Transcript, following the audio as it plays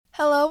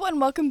Hello and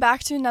welcome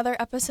back to another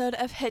episode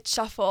of Hit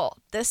Shuffle.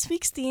 This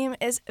week's theme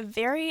is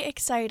very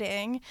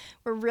exciting.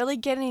 We're really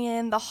getting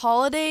in the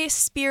holiday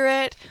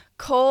spirit,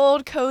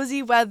 cold,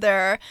 cozy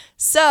weather.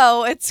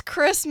 So it's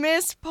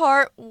Christmas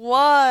Part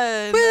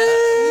 1.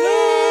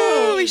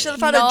 Woo! We should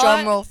have had a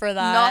drum roll for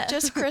that. Not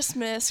just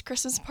Christmas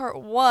Part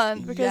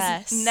 1,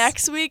 because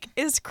next week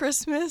is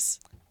Christmas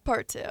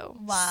Part 2.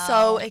 Wow.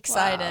 So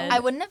excited. Wow. I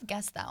wouldn't have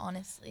guessed that,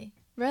 honestly.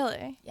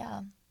 Really?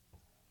 Yeah.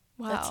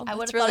 Wow. I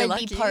would have really thought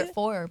it'd be lucky. Part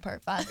 4 or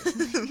Part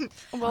 5.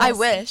 Well, I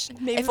wish.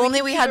 Maybe if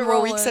only we had more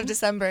rolling. weeks of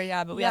December,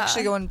 but we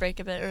actually go on break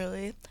a bit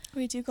early.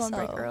 We do go on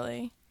break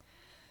early.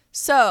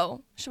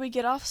 So, should we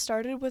get off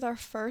started with our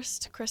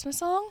first Christmas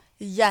song?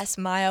 Yes,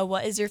 Maya,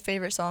 what is your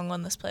favorite song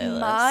on this playlist?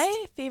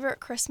 My favorite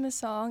Christmas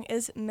song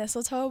is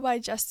Mistletoe by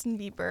Justin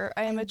Bieber.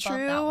 I am a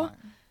true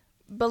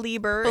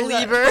believer.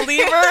 Believer.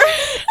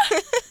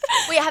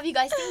 Wait, have you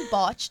guys seen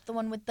Botched, the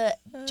one with the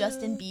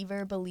Justin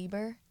Bieber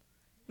believer?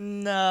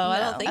 No, I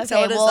don't think so.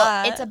 Okay, What is well,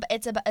 that?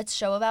 it's a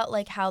show about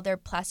like how their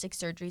plastic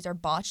surgeries are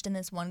botched, and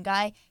this one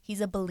guy,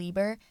 he's a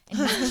believer, and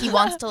he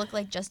wants to look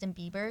like Justin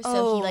Bieber,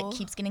 so he like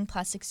keeps getting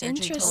plastic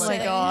surgery to look Oh my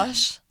like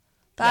gosh.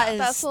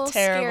 That's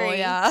terrible, scary.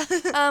 yeah.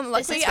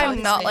 Luckily,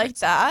 I'm not like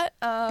that.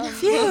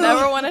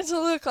 Never wanted to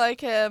look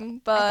like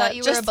him, but I thought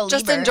you were a believer.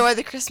 Just enjoy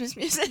the Christmas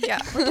music. Yeah,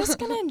 we're just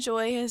going to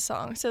enjoy his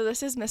song. So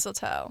this is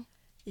Mistletoe.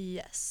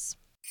 Yes.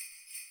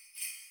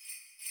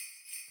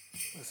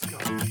 Let's go.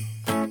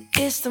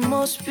 It's the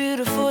most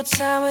beautiful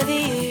time of the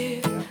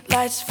year.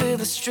 Lights fill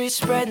the streets,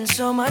 spreading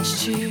so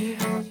much cheer.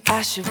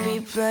 I should be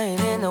playing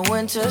in the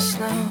winter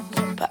snow,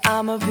 but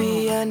I'ma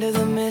be under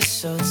the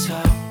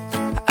mistletoe.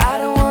 I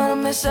don't wanna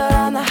miss out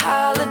on the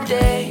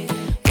holiday,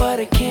 but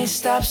I can't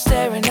stop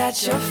staring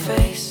at your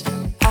face.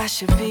 I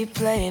should be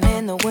playing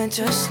in the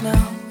winter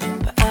snow,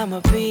 but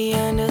I'ma be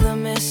under the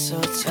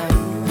mistletoe.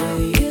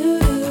 With you,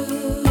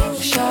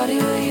 shawty,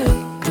 with you,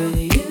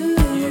 with you,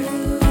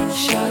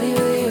 shawty,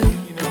 with you.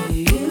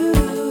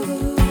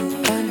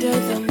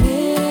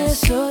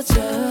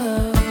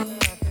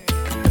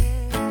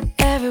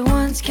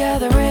 Everyone's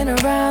gathering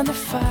around the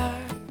fire.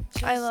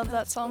 I love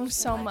that song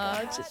so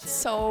much. It's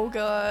so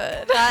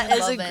good. That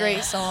is a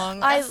great song.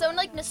 That's so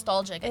like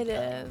nostalgic. It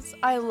is.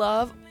 I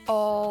love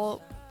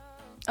all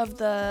of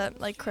the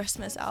like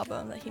Christmas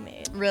album that he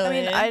made. Really? I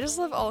mean, I just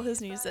love all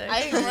his music.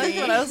 I agree. Like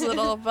when I was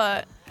little,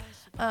 but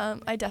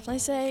I definitely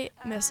say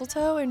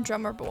Mistletoe and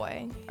Drummer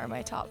Boy are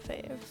my top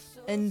fave.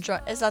 And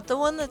is that the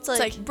one that's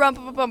like... It's like brum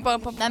bum bum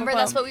bum bum. Remember,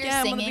 that's what we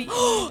were singing.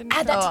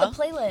 Add that to the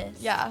playlist.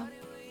 Yeah.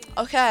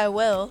 Okay, I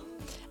will.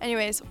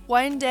 Anyways,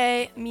 one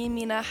day me and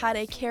Mina had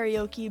a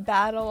karaoke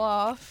battle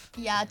off.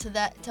 Yeah,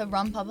 to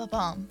Rum Pa Pa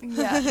Pum.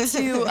 Yeah,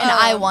 to and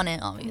I won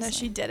it, obviously. No,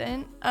 she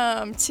didn't.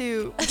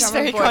 To It's Drummer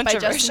very Boy by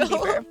Justin controversial.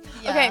 Bieber.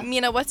 Yeah. Okay,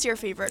 Mina, what's your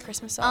favorite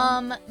Christmas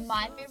song?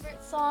 My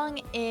favorite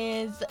song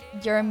is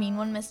 "You're a Mean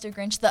One, Mr.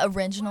 Grinch," the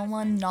original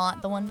one,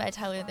 not the one by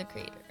Tyler the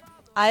Creator.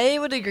 I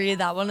would agree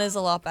that one is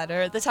a lot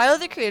better. The Tyler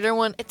the Creator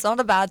one, it's not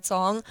a bad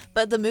song,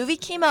 but the movie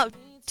came out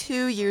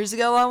 2 years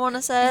ago, I want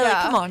to say. Yeah.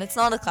 Like, come on, it's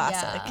not a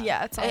classic.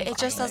 Yeah, it's not It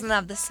just doesn't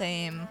have the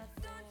same.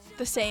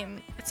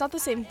 It's not the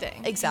same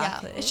thing.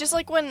 Exactly. It's just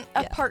like when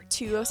a part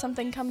 2 of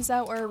something comes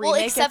out or a remake,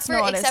 Well, except it's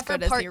not as for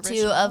good as the part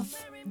original. 2 of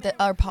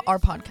our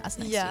podcast next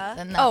week.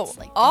 Then that's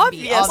like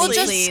obviously. gonna be Well,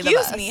 obviously the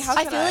excuse best. me. How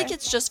I could feel like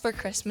it's just for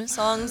Christmas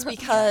songs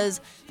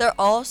because they're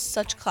all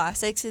such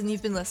classics and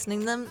you've been listening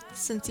to them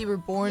since you were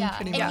born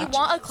pretty much. And you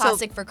want a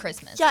classic for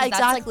Christmas. Yeah, 'cause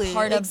exactly. That's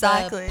like part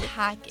exactly. of the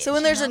package. So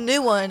when there's a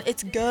new one,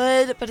 it's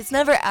good, but it's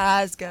never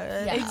as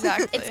good. Yeah.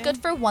 Exactly. It's good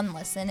for one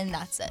listen and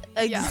that's it.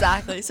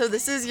 Exactly. So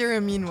this is You're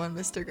a Mean One,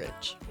 Mr.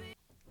 Grinch.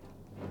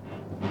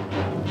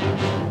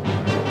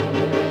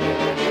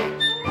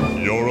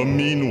 You're a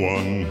mean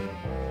one,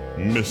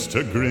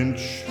 Mr.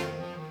 Grinch.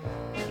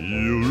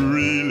 You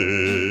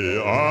really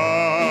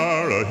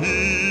are a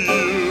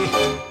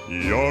heel.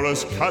 You're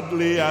as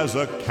cuddly as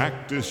a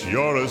cactus.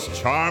 You're as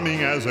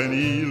charming as an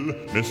eel,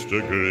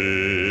 Mr.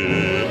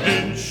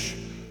 Grinch.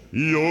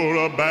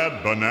 You're a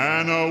bad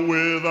banana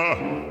with a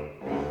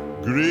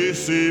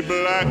greasy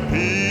black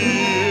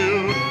peel.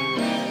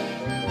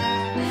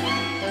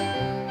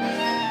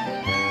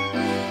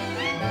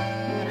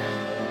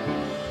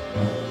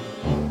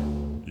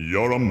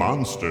 You're a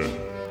monster,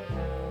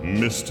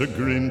 Mr.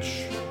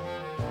 Grinch.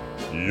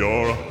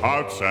 Your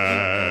heart's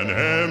an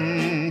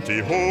empty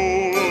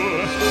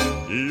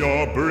hole.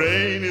 Your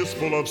brain is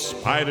full of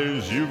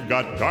spiders. You've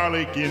got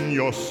garlic in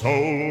your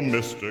soul,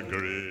 Mr.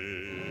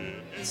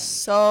 Grinch.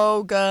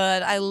 So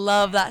good. I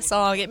love that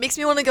song. It makes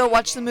me want to go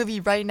watch the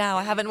movie right now.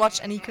 I haven't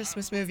watched any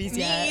Christmas movies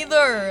yet. Me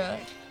either.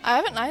 I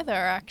haven't either,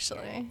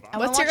 actually.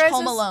 What's your guys'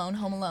 Home Alone,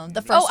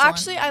 the first one. Oh,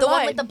 actually, I the lied.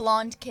 one with the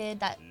blonde kid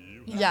that...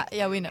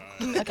 Yeah, we know.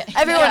 Okay.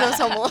 Everyone knows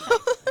Home Alone.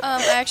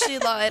 I actually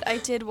lied. I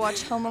did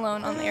watch Home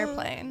Alone on the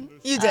airplane.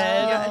 You did?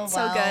 Yeah, it's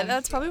so wow. good.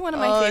 That's probably one of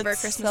my favorite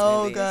it's Christmas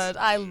so movies. good.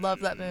 I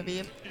love that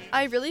movie.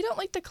 I really don't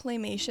like the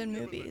claymation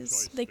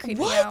movies. They creep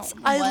me What? out.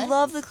 I What?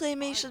 love the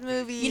claymation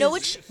movies. You know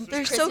which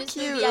They're so Christmas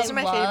cute. movie Those I are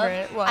my love?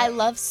 favorite. What? I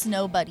love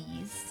Snow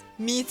Buddies.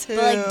 Me too.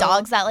 The like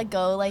dogs that like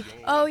go like.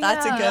 Oh yeah.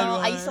 That's a good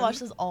one. I used to watch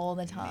those all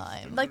the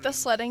time. Like the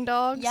sledding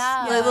dogs.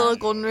 Yeah. Like little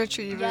golden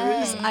retrievers.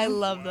 Yes. I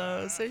love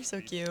those. They're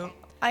so cute.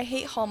 I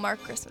hate Hallmark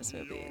Christmas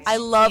movies. I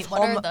love Wait,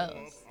 what are Hallmark.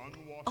 those?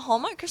 A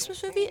Hallmark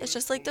Christmas movie is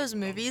just like those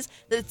movies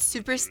that it's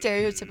super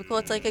stereotypical.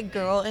 It's like a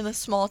girl in a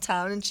small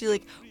town and she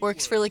like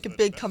works for like a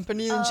big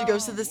company and she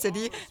goes to the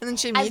city and then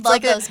she I meets love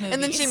like those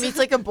and then she movies. meets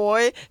like a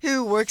boy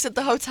who works at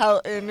the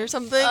hotel inn or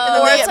something and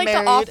then Or they it's get like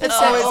married. the opposite, It's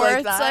always or like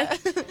it's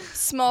that. like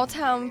small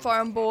town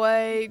farm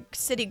boy,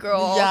 city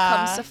girl Yeah.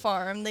 comes to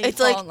farm. They It's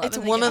fall like in love it's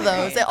and they one get of those.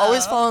 married. They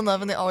always fall in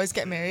love and they always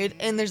get married.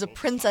 And there's a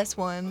princess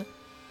one.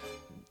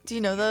 Do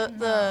you know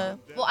the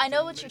Well, I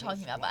know what you're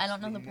talking about, but I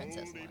don't know the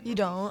princess one. You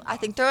don't? I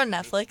think they're on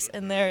Netflix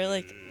and they're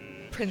like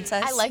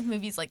princess. I like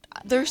movies like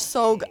that. They're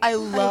so good. I I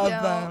love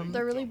don't. them.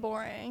 They're really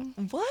boring.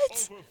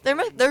 What?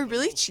 They're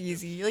really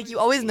cheesy. Like you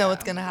always know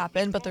what's gonna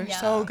happen, but they're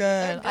Yeah, so good.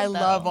 they're good, I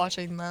love though.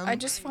 watching them. I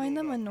just find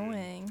them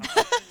annoying.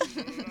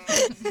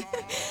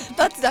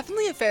 That's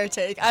definitely a fair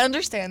take. I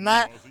understand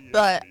that,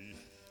 but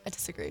I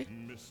disagree.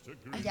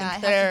 Yeah, I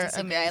they're have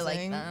to disagree. I like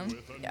amazing.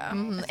 them. Yeah.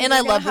 Mhm. think And we're I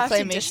gonna love the have to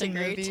claymation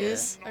disagree to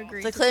movies.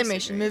 agree The to claymation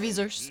disagree. movies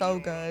are so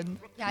good.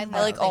 Yeah, I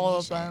I like all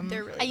of claymation. them.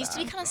 They're really I used to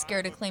be bad. kind of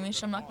scared of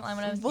claymation. I'm not gonna lie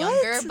when I was What?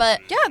 younger,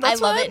 but Yeah,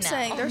 that's I love what it I'm now.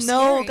 saying. They're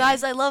No, scary.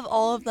 guys, I love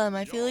all of them.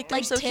 I feel like they're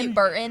Like so Tim cute.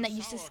 Burton, that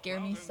used to scare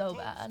me so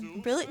bad.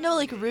 Really? No,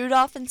 like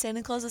Rudolph and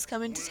Santa Claus is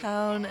coming to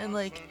town, and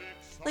like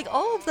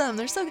all of them.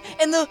 They're so good.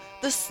 And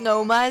the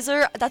Snow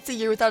Miser. That's a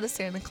Year Without a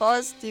Santa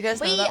Claus. Do you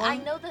guys know Wait, that one? I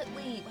know that.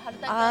 Wait, how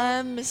did that go?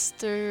 I'm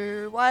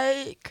Mr.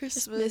 White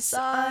Christmas. Miss-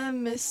 I'm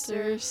I'm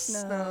Mr. Mr.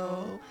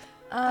 Snow.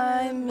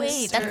 I'm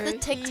Wait, that's the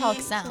Mr. TikTok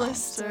Heat sound.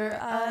 Blister.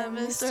 I'm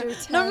Mr.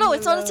 Mr. No,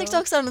 it's not a Tenderloin.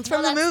 TikTok sound. It's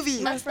from No, the that's-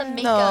 movie. that's the friend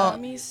makeup.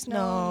 Tommy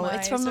Snow No,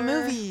 it's from the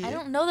Miser. movie. I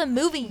don't know the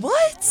movie.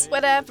 What?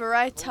 Whatever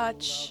I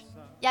touch.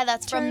 Yeah,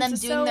 that's from Turns them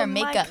to doing so their in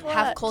my makeup,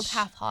 half cold, clutch.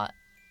 half hot.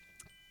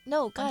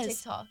 No, guys,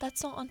 TikTok.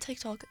 that's not on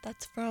TikTok.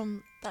 That's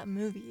from that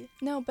movie.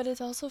 No, but it's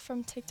also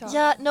from TikTok.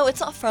 Yeah, no, it's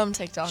not from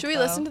TikTok. Should we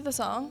though. listen to the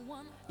song?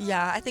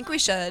 Yeah, I think we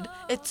should.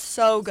 It's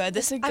so good.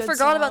 It's a I good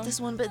forgot about song.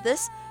 this one, but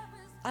this,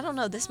 I don't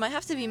know. This might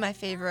have to be my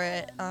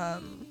favorite.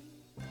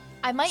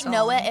 I might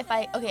know it Song.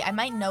 if I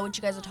might know what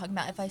you guys are talking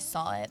about if I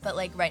saw it, but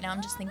like right now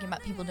I'm just thinking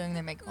about people doing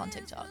their makeup on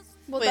TikTok.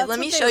 Well, Wait, that's let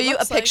me what they show you a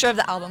looks like. picture of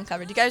the album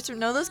cover. Do you guys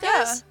know those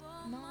guys?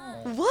 No.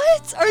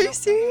 What? Are you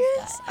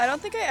serious? I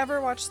don't think I ever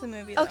watched the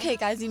movie. Though. Okay,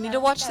 guys, you need I to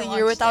don't watch think The I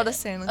Year watched Without it. a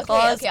Santa Okay,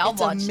 Claus. okay, I'll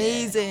it's watch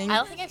amazing. it. I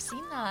don't think I've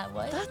seen that.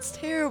 What? That's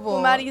terrible.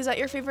 Well, Maddie, is that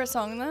your favorite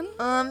song then?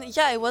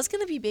 Yeah, it was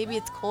gonna be Baby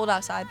It's Cold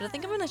Outside, but I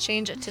think I'm gonna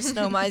change it to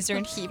Snow Miser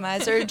and Heat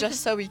Miser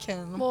just so we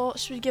can. Well,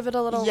 should we give it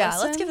a little yeah,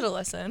 listen? let's give it a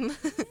listen.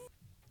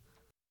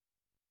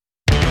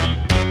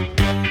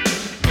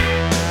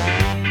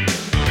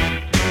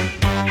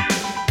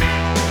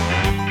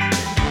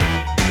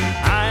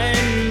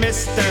 I'm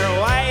Mr.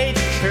 White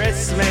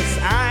Christmas,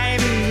 I'm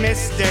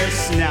Mr.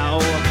 Snow.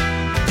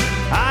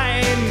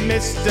 I'm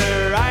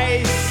Mr.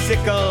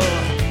 Icicle,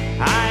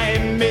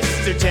 I'm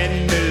Mr.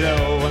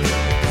 Tenderloin.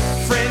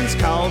 Friends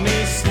call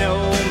me Snow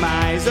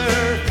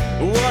Miser,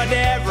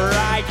 whatever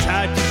I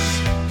touch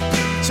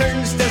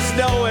turns to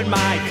snow in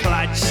my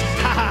clutch.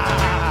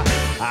 Ha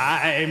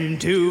ha! I'm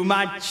too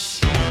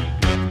much.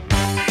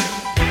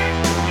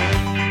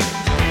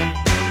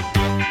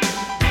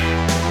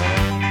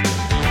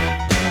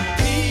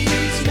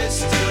 He's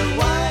Mr.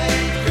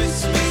 White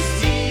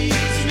Christmas,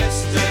 he's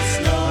Mr.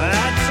 Snow.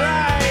 That's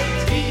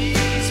right.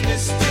 He's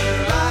Mr.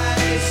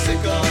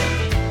 Icicle,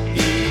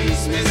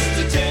 he's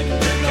Mr.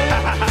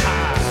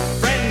 Tenderloin.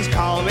 Friends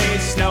call me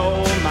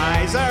Snow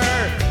Miser.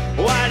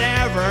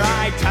 Whatever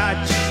I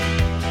touch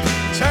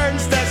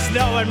turns to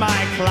snow in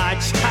my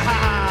clutch.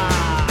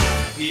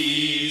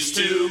 He's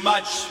too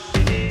much.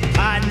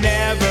 I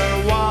never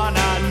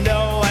wanna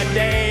know a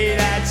day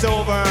that's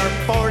over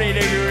 40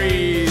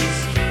 degrees.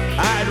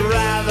 I'd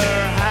rather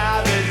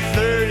have it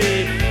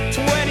 30,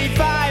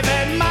 25,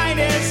 and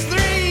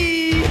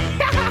 -3.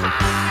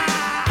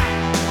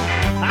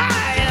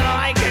 I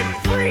like it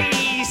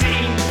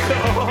freezing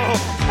cold.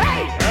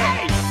 Hey,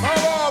 hey!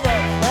 Hello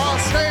there,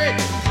 Frosty.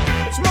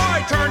 It's my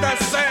turn to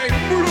sing.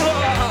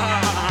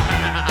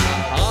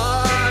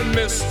 I'm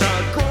Mr.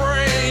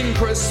 Green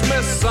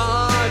Christmas,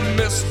 I'm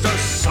Mr.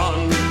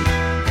 Sun.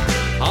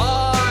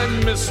 I'm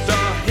Mr.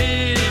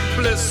 Heat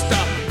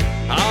Blister,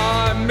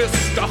 I'm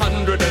Mr.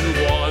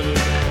 101.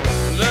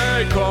 They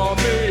call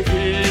me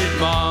Heat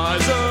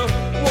Miser,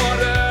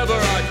 whatever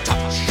I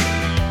touch,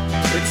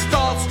 it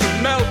starts to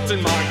melt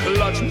in my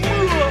clutch.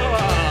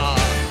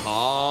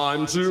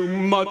 I'm too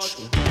much.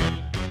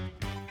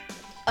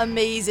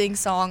 Amazing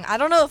song. I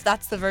don't know if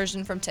that's the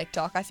version from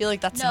TikTok. I feel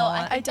like that's No,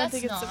 not. I don't That's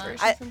think it's the not. version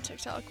I- from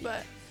TikTok,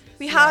 but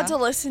we had Yeah. to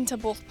listen to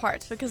both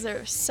parts because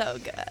they're so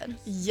good.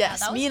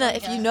 Yes, that was Mina, really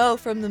if you good. know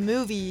from the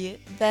movie,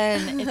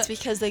 then it's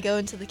because they go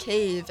into the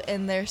cave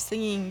and they're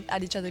singing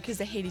at each other because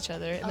they hate each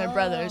other and they're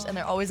brothers and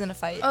they're always in a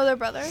fight. Oh, they're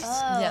brothers.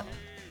 Yep.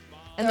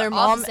 And They're their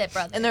mom opposite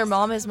brothers. and their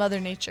mom is Mother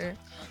Nature.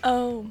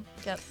 Oh.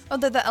 Yep. Oh,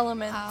 they're the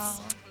elements.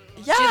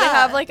 Yeah. Do they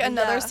have like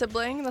another yeah.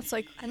 sibling that's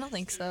like? I don't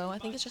think so. I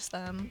think it's just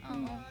them.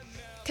 Oh.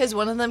 Because because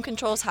one of them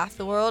controls half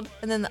the world,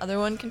 and then the other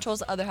one controls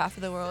the other half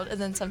of the world, and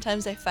then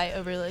sometimes they fight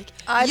over like,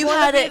 you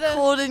had it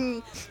cold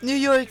in New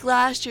York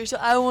last year, so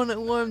I want it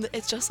warm.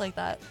 It's just like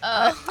that.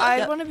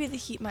 I'd want to be the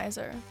heat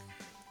miser.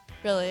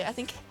 Really? I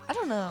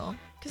don't know.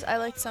 Because I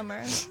like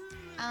summer.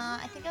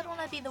 I think I'd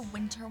want to be the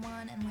winter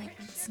one and like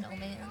make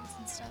snowmans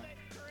and stuff.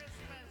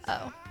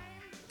 Oh.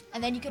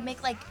 And then you could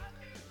make like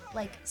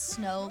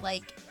snow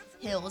like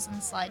hills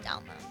and slide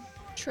down them.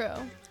 True.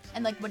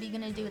 And like, what are you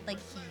gonna do with like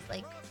heat?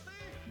 Like,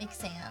 make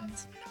sand.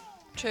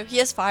 True. He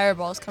has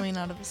fireballs coming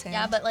out of his hand.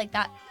 Yeah, but like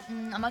that,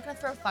 I'm not gonna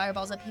throw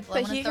fireballs at people.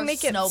 But he can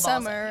make it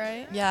summer,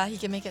 right? Yeah, he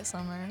can make it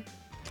summer.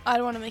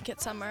 I'd want to make it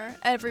summer.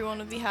 Everyone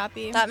would be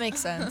happy. That makes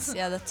sense.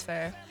 Yeah, that's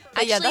fair.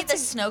 Actually, yeah, the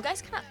snow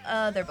guys kind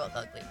of, they're both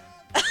ugly.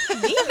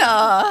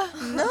 Mina.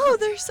 No,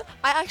 they're so.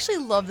 I actually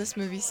love this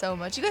movie so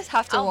much. You guys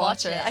have to I'll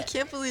watch watch it. it. I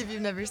can't believe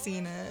you've never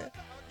seen it.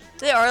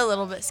 They are a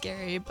little bit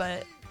scary,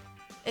 but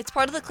it's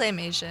part of the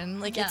claymation.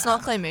 Like, it's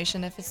not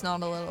claymation if it's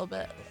not a little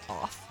bit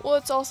off. Well,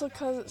 it's also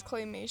because it's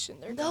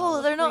claymation.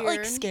 No, they're not like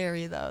weird.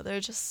 scary though. They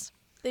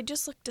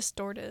just look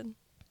distorted.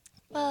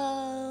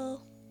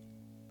 well,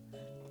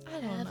 I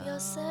don't know.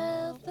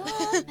 yourself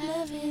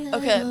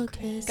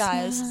Okay,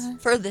 guys,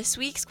 for this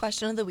week's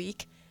question of the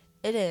week,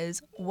 it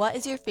is, what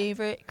is your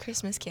favorite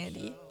Christmas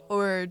candy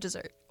or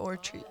dessert or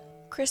treat?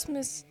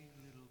 Christmas,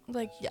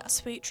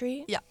 sweet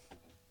treat. Yeah,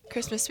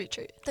 Christmas sweet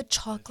treat. The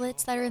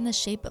chocolates that are in the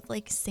shape of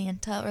like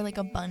Santa or like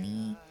a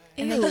bunny.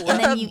 Ew. And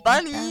then you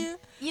bunny. eat them.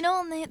 You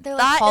know, and they're That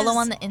like hollow is-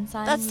 on the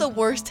inside. That's the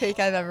worst take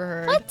I've ever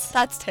heard. What?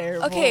 That's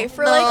terrible. Okay,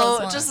 for no,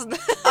 like- just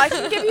I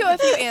can give you a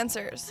few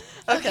answers.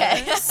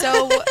 okay.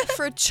 So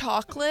for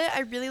chocolate,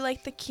 I really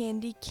like the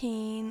candy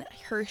cane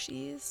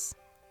Hershey's.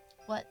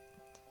 What?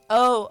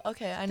 Oh,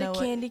 okay, I know The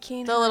what. candy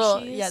cane The little,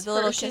 Hershey's. yeah, the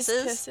little Hershey's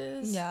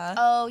kisses. Yeah.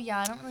 Oh yeah,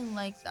 I don't really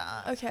like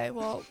that. Okay,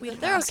 well we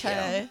didn't They're ask you.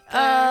 okay.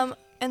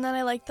 And then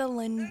I like the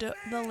Linden.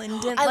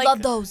 I like,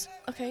 love those.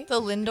 Okay. The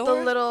Lindor.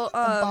 The little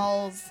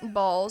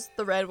Balls.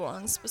 the red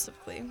ones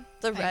specifically.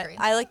 The I red. agree.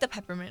 I like the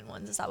peppermint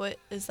ones. Is that what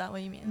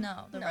you mean?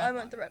 No, the No, red. I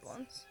meant the red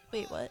ones.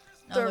 Wait, what?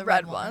 No, the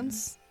red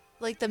ones.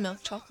 Like the milk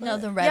chocolate? No,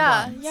 the red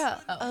Yeah, ones. yeah.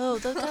 Oh,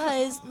 those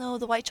guys. No,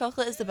 the white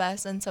chocolate is the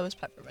best, and so is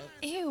peppermint.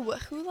 Ew,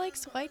 who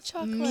likes white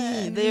chocolate?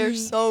 Me. They are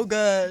so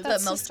good.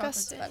 That's But milk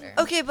chocolate's disgusting. better.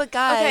 Okay, but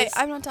guys.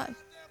 Okay, I'm not done.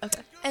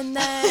 Okay. And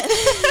then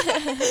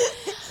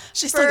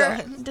She's still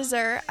for going.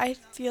 dessert, I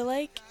feel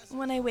like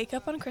when I wake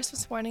up on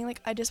Christmas morning,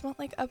 like I just want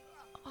like a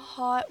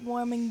hot,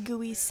 warm, and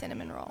gooey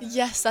cinnamon roll.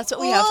 Yes, that's what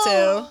we have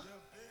to.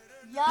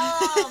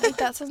 Yum. Like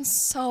that sounds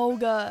so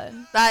good.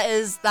 That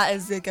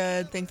is a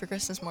good thing for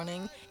Christmas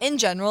morning. In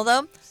general,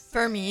 though,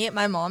 for me,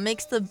 my mom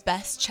makes the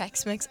best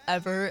Chex Mix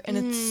ever, and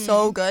it's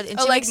so good. And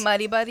Oh, she like makes,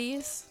 Muddy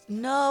Buddies.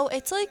 no,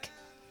 it's like,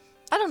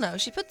 I don't know.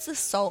 She puts the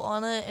salt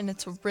on it, and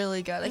it's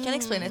really good. I can't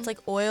explain it. It's like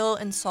oil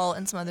and salt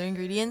and some other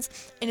ingredients,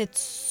 and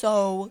it's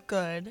so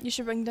good. You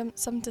should bring them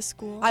some to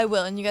school. I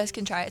will, and you guys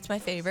can try it. It's my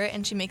favorite,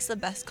 and she makes the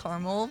best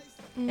caramel,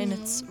 and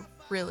it's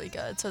really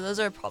good. So those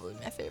are probably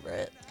my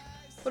favorite.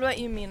 What about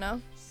you,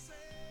 Mina?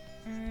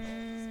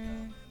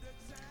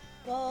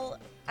 Well,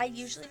 I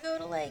usually go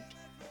to like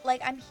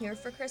I'm here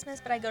for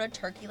Christmas, but I go to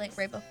Turkey like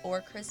right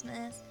before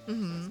Christmas.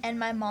 Mm-hmm. And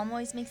my mom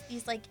always makes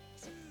these like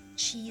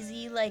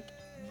cheesy like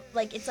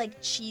it's like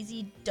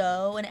cheesy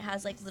dough, and it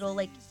has like little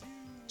like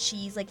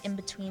cheese like in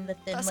between the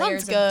thin That layers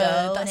sounds of good.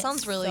 dough. That and sounds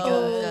it's really so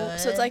good.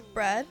 So it's like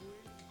bread.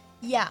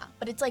 Yeah,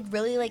 but it's like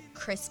really like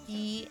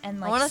crispy and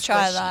like I want to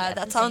try squishy that. at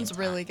That the sounds same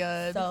really time.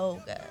 good.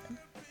 So good.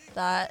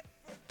 That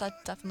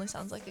definitely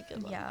sounds like a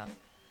good one. Yeah.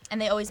 And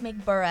they always make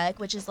burek,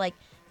 which is like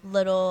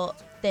little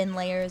thin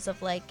layers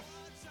of like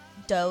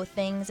dough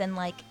things, and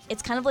like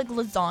it's kind of like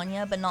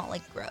lasagna but not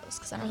like gross,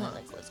 because I don't really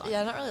like lasagna.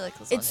 Yeah, I don't really like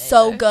lasagna. It's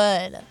so either.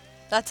 good.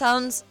 That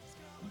sounds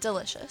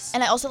delicious.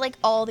 And I also like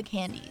all the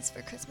candies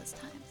for Christmas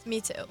time. Me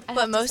too. I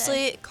But have to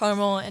mostly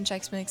caramel and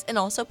Chex Mix, and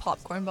also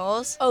popcorn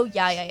balls, Oh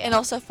yeah. and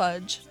also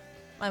fudge.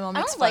 My mom I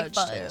makes don't like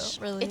fudge fudge.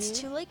 too. Really? It's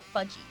too like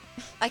fudgy.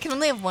 I can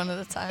only have one at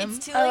a time.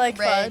 It's too I like, like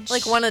rich. fudge.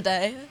 like one a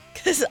day,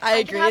 because I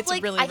agree. Can have, It's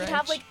like, really I rich. can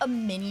have like a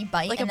mini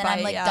bite, Like and a then I'm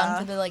bite, like yeah. done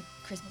for the like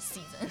Christmas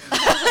season.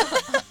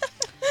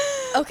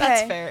 Okay.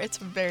 That's fair. It's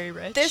very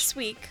rich. This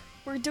week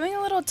we're doing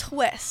a little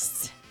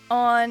twist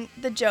on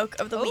the joke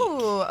of the week.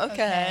 Ooh,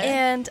 okay.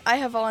 And I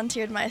have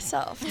volunteered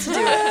myself to do it.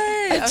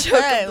 Hey, A joke of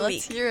okay, the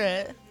let's week. hear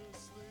it.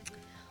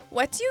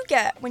 What do you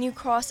get when you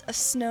cross a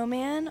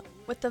snowman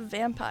with a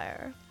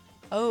vampire?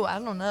 Oh, I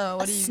don't know.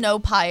 What a do you? snow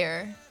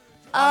pyre,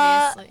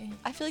 Uh, obviously.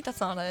 I feel like that's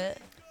not it.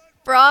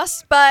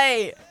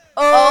 Frostbite.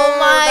 Oh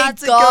my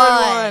that's God. a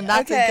good one.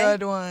 That's Okay. a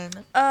good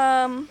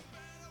one.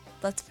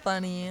 That's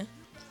funny.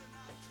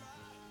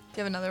 Do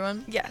you have another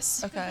one?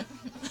 Yes. Okay.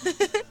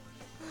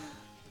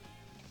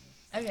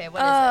 Okay,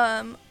 what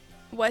is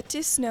What do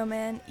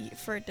snowmen eat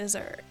for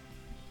dessert? it?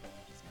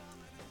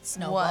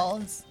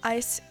 Snowballs.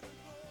 Ice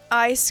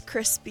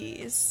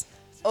Krispies.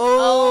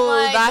 Oh,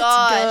 my that's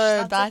gosh,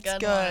 good. that's That's a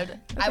good. one.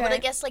 I Okay. would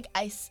have guessed like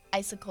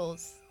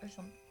icicles or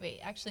something. Wait,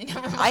 actually,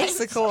 never mind.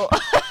 Icicle.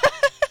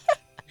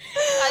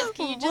 Guys,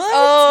 can you just?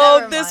 Oh,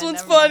 Never this mind,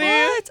 one's never mind. funny.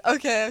 What?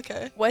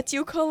 Okay. What do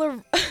you call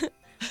a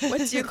what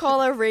do you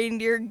call a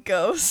reindeer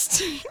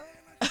ghost?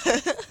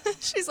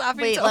 She's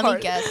laughing Wait, too let hard.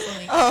 me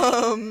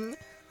guess.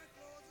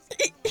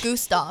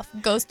 Gustav.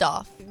 Ghost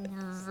off.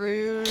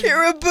 Rude.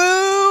 Caribou.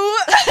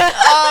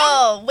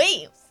 Oh,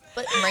 wait.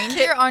 But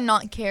reindeer are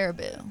not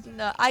caribou.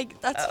 No,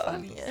 that's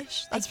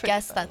funny-ish. I That's pretty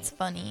guess funny. that's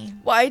funny.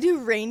 Why do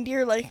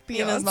reindeer like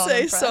Mina's not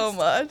Beyonce so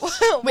impressed.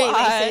 much? Wait,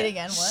 Why? say it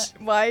again. What?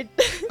 Why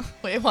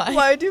Wait, why?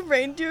 why do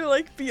reindeer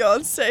like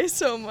Beyonce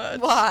so much?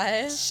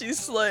 Why? She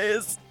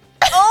slays.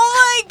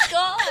 Oh my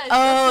god.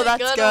 Oh,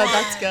 that's a good. one.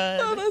 That's good.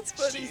 Oh,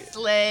 that's She funny.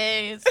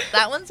 slays.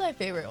 That one's my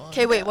favorite one.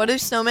 Okay, wait. What do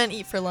snowmen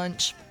eat for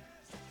lunch?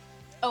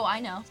 Oh, I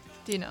know.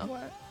 Do you know?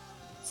 What?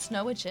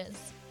 Snow witches.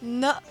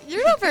 No,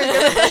 you're not very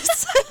good at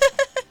this.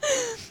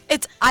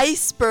 It's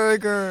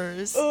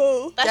icebergers.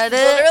 Oh. That's Get it?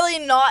 literally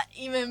not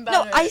even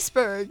better. No,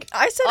 iceberg.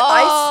 I said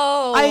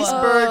Oh.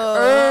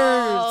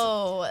 Icebergers.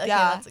 Oh, okay,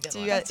 Yeah. that's a good Do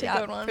one. you That's a get,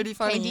 good one. pretty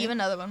funny. Okay, do you have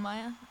another one,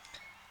 Maya?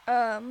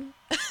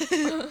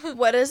 ice.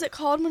 What is it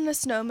called when a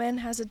snowman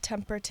has a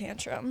temper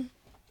tantrum?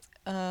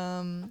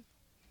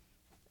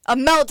 A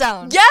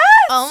meltdown. Yes!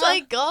 Oh my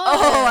god.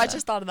 Oh, I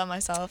just thought of that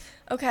myself.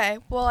 Okay,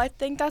 well, I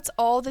think that's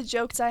all the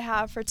jokes I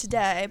have for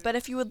today. But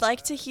if you would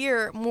like to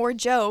hear more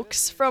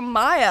jokes from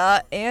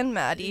Maya and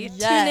Maddie,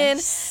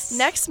 Yes. tune in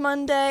next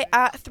Monday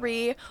at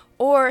 3.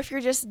 Or if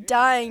you're just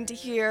dying to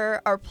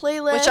hear our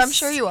playlist, Which I'm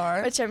sure you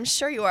are. Which I'm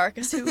sure you are,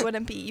 because who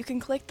wouldn't be? You can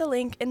click the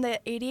link in the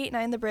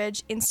 889 The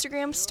Bridge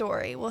Instagram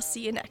story. We'll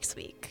see you next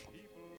week.